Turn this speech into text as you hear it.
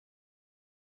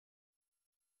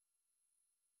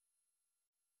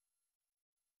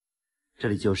这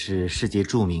里就是世界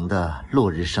著名的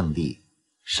落日圣地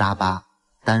沙巴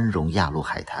丹绒亚路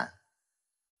海滩。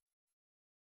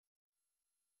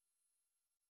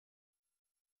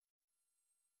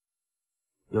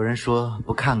有人说，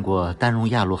不看过丹绒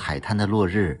亚路海滩的落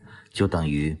日，就等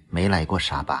于没来过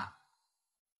沙巴。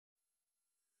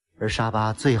而沙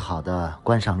巴最好的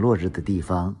观赏落日的地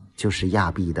方，就是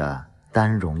亚庇的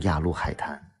丹绒亚路海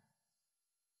滩。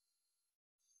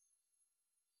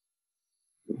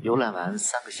游览完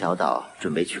3个小岛，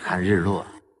准备去看日落。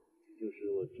这就是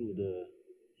我住的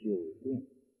酒店。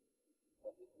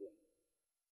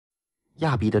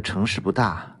亚庇的城市不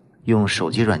大，用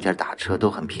手机软件打车都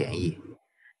很便宜。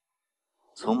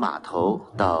从码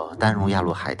头到丹绒亚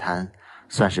路海滩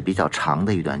算是比较长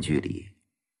的一段距离，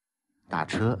打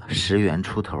车10元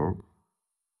出头。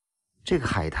这个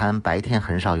海滩白天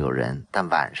很少有人，但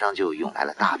晚上就涌来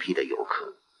了大批的游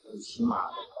客。骑马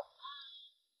的。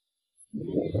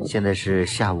现在是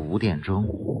下午5点钟，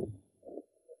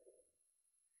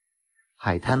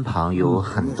海滩旁有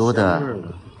很多的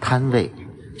摊位、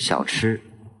小吃，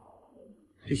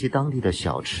这些当地的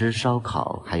小吃、烧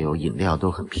烤还有饮料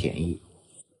都很便宜。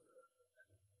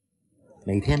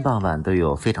每天傍晚都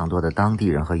有非常多的当地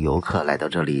人和游客来到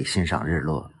这里欣赏日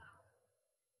落。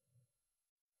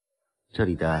这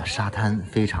里的沙滩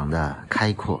非常的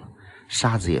开阔，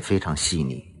沙子也非常细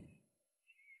腻。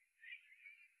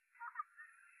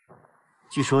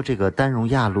据说这个丹绒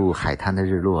亚路海滩的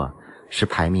日落是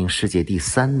排名世界第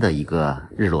3的一个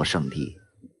日落胜地。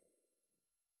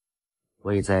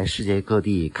我也在世界各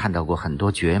地看到过很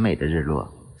多绝美的日落，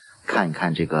看一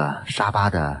看这个沙巴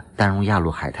的丹绒亚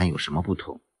路海滩有什么不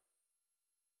同。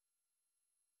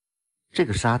这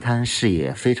个沙滩视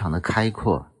野非常的开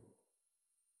阔，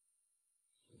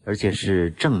而且是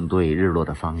正对日落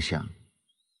的方向。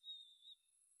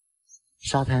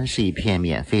沙滩是一片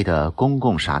免费的公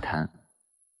共沙滩。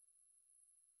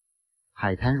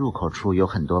海滩入口处有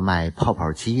很多卖泡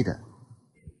泡机的，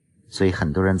所以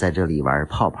很多人在这里玩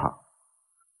泡泡。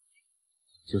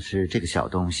就是这个小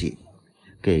东西，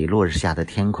给落日下的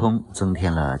天空增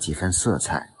添了几分色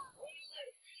彩。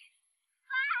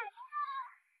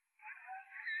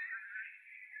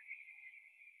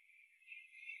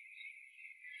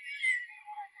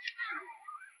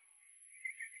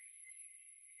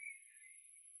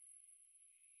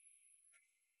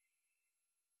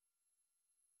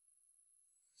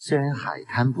虽然海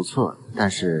滩不错，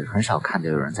但是很少看到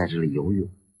有人在这里游泳，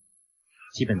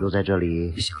基本都在这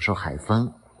里享受海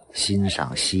风，欣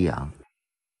赏夕阳。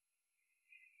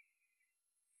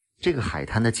这个海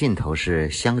滩的尽头是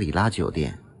香格里拉酒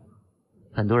店，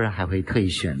很多人还会特意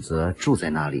选择住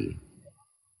在那里。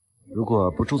如果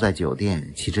不住在酒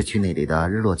店，其实去那里的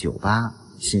日落酒吧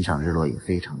欣赏日落也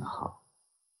非常的好。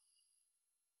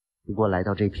不过来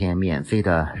到这片免费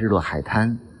的日落海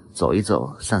滩，走一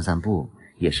走，散散步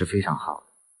也是非常好。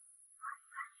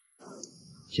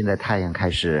现在太阳开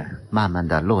始慢慢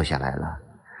的落下来了，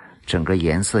整个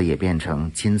颜色也变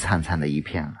成金灿灿的一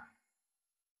片了。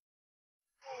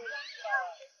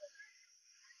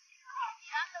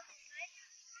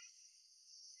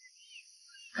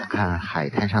看看海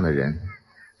滩上的人，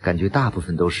感觉大部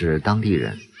分都是当地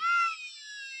人。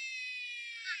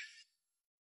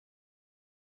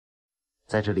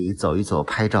在这里走一走，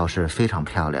拍照是非常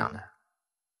漂亮的。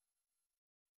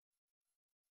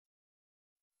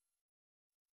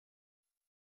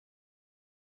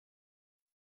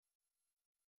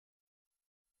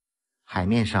海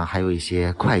面上还有一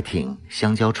些快艇、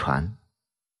香蕉船。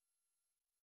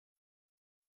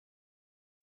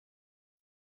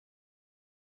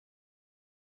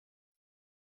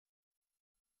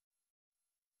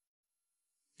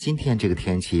今天这个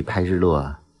天气拍日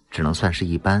落只能算是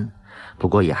一般，不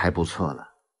过也还不错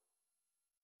了。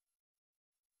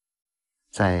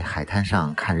在海滩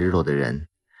上看日落的人，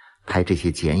拍这些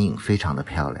剪影非常的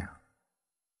漂亮。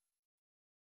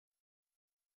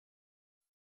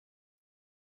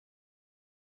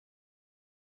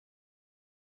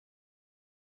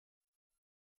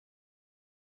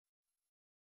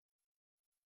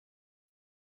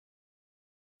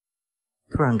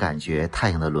突然感觉太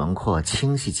阳的轮廓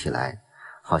清晰起来，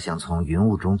好像从云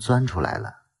雾中钻出来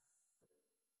了。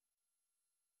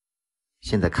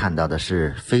现在看到的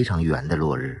是非常圆的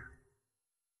落日。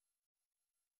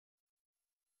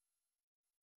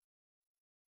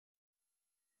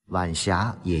晚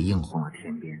霞也映红了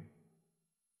天边。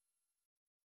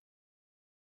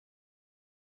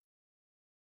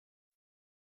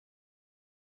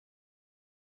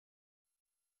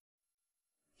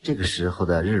这个时候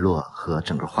的日落和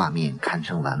整个画面堪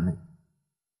称完美。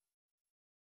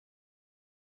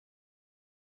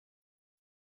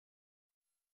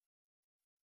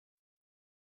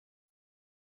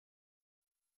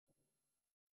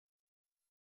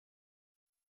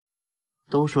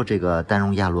都说这个丹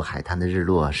绒亚路海滩的日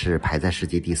落是排在世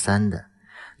界第3的，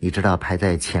你知道排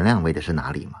在前2位的是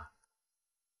哪里吗？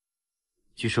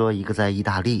据说一个在意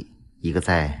大利，一个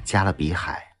在加勒比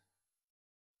海，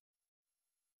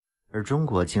而中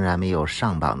国竟然没有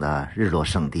上榜的日落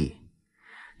胜地。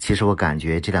其实我感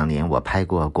觉这2年我拍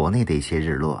过国内的一些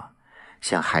日落，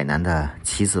像海南的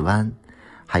棋子湾，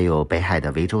还有北海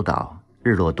的涠洲岛，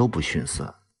日落都不逊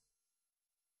色。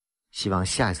希望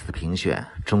下一次的评选，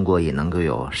中国也能够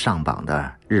有上榜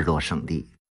的日落胜地。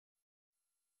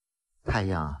太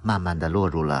阳慢慢地落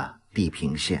入了地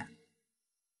平线。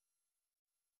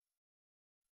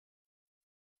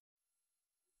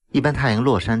一般太阳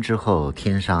落山之后，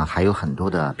天上还有很多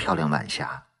的漂亮晚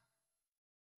霞，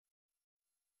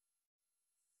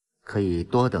可以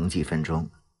多等几分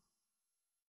钟。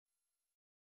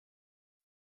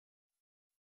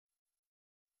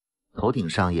头顶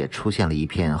上也出现了一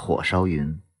片火烧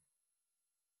云，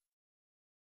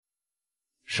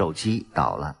手机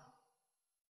倒了。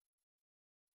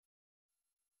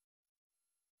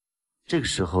这个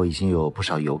时候已经有不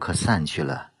少游客散去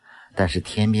了，但是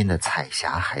天边的彩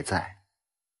霞还在。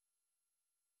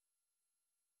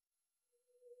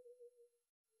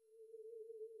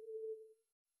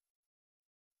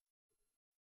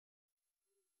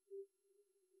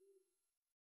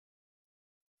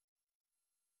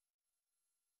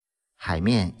海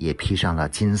面也披上了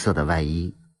金色的外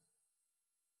衣。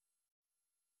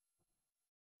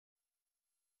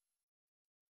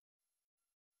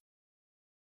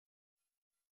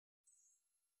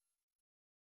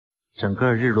整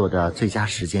个日落的最佳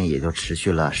时间也就持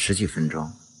续了10几分钟。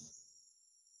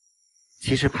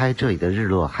其实拍这里的日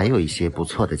落还有一些不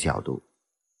错的角度，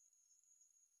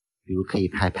比如可以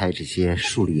拍这些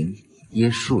树林、椰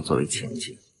树作为前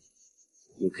景，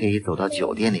也可以走到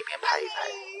酒店里面拍一拍。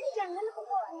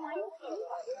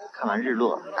看完日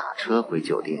落打车回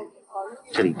酒店，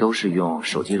这里都是用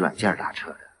手机软件打车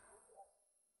的。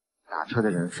打车的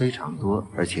人非常多，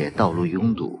而且道路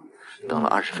拥堵，等了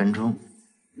20分钟。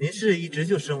您是一直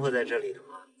就生活在这里的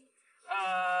吗？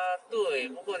对，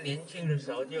不过年轻的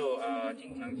时候就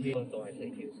经常去东海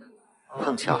水球上。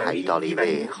碰巧还遇到了一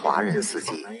位华人司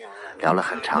机，聊了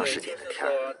很长时间的天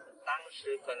儿，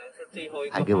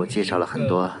还给我介绍了很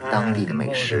多当地的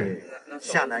美食。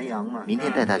下南洋嘛，明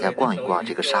天带大家逛一逛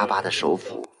这个沙巴的首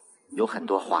府，有很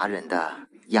多华人的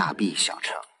亚庇小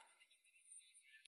城。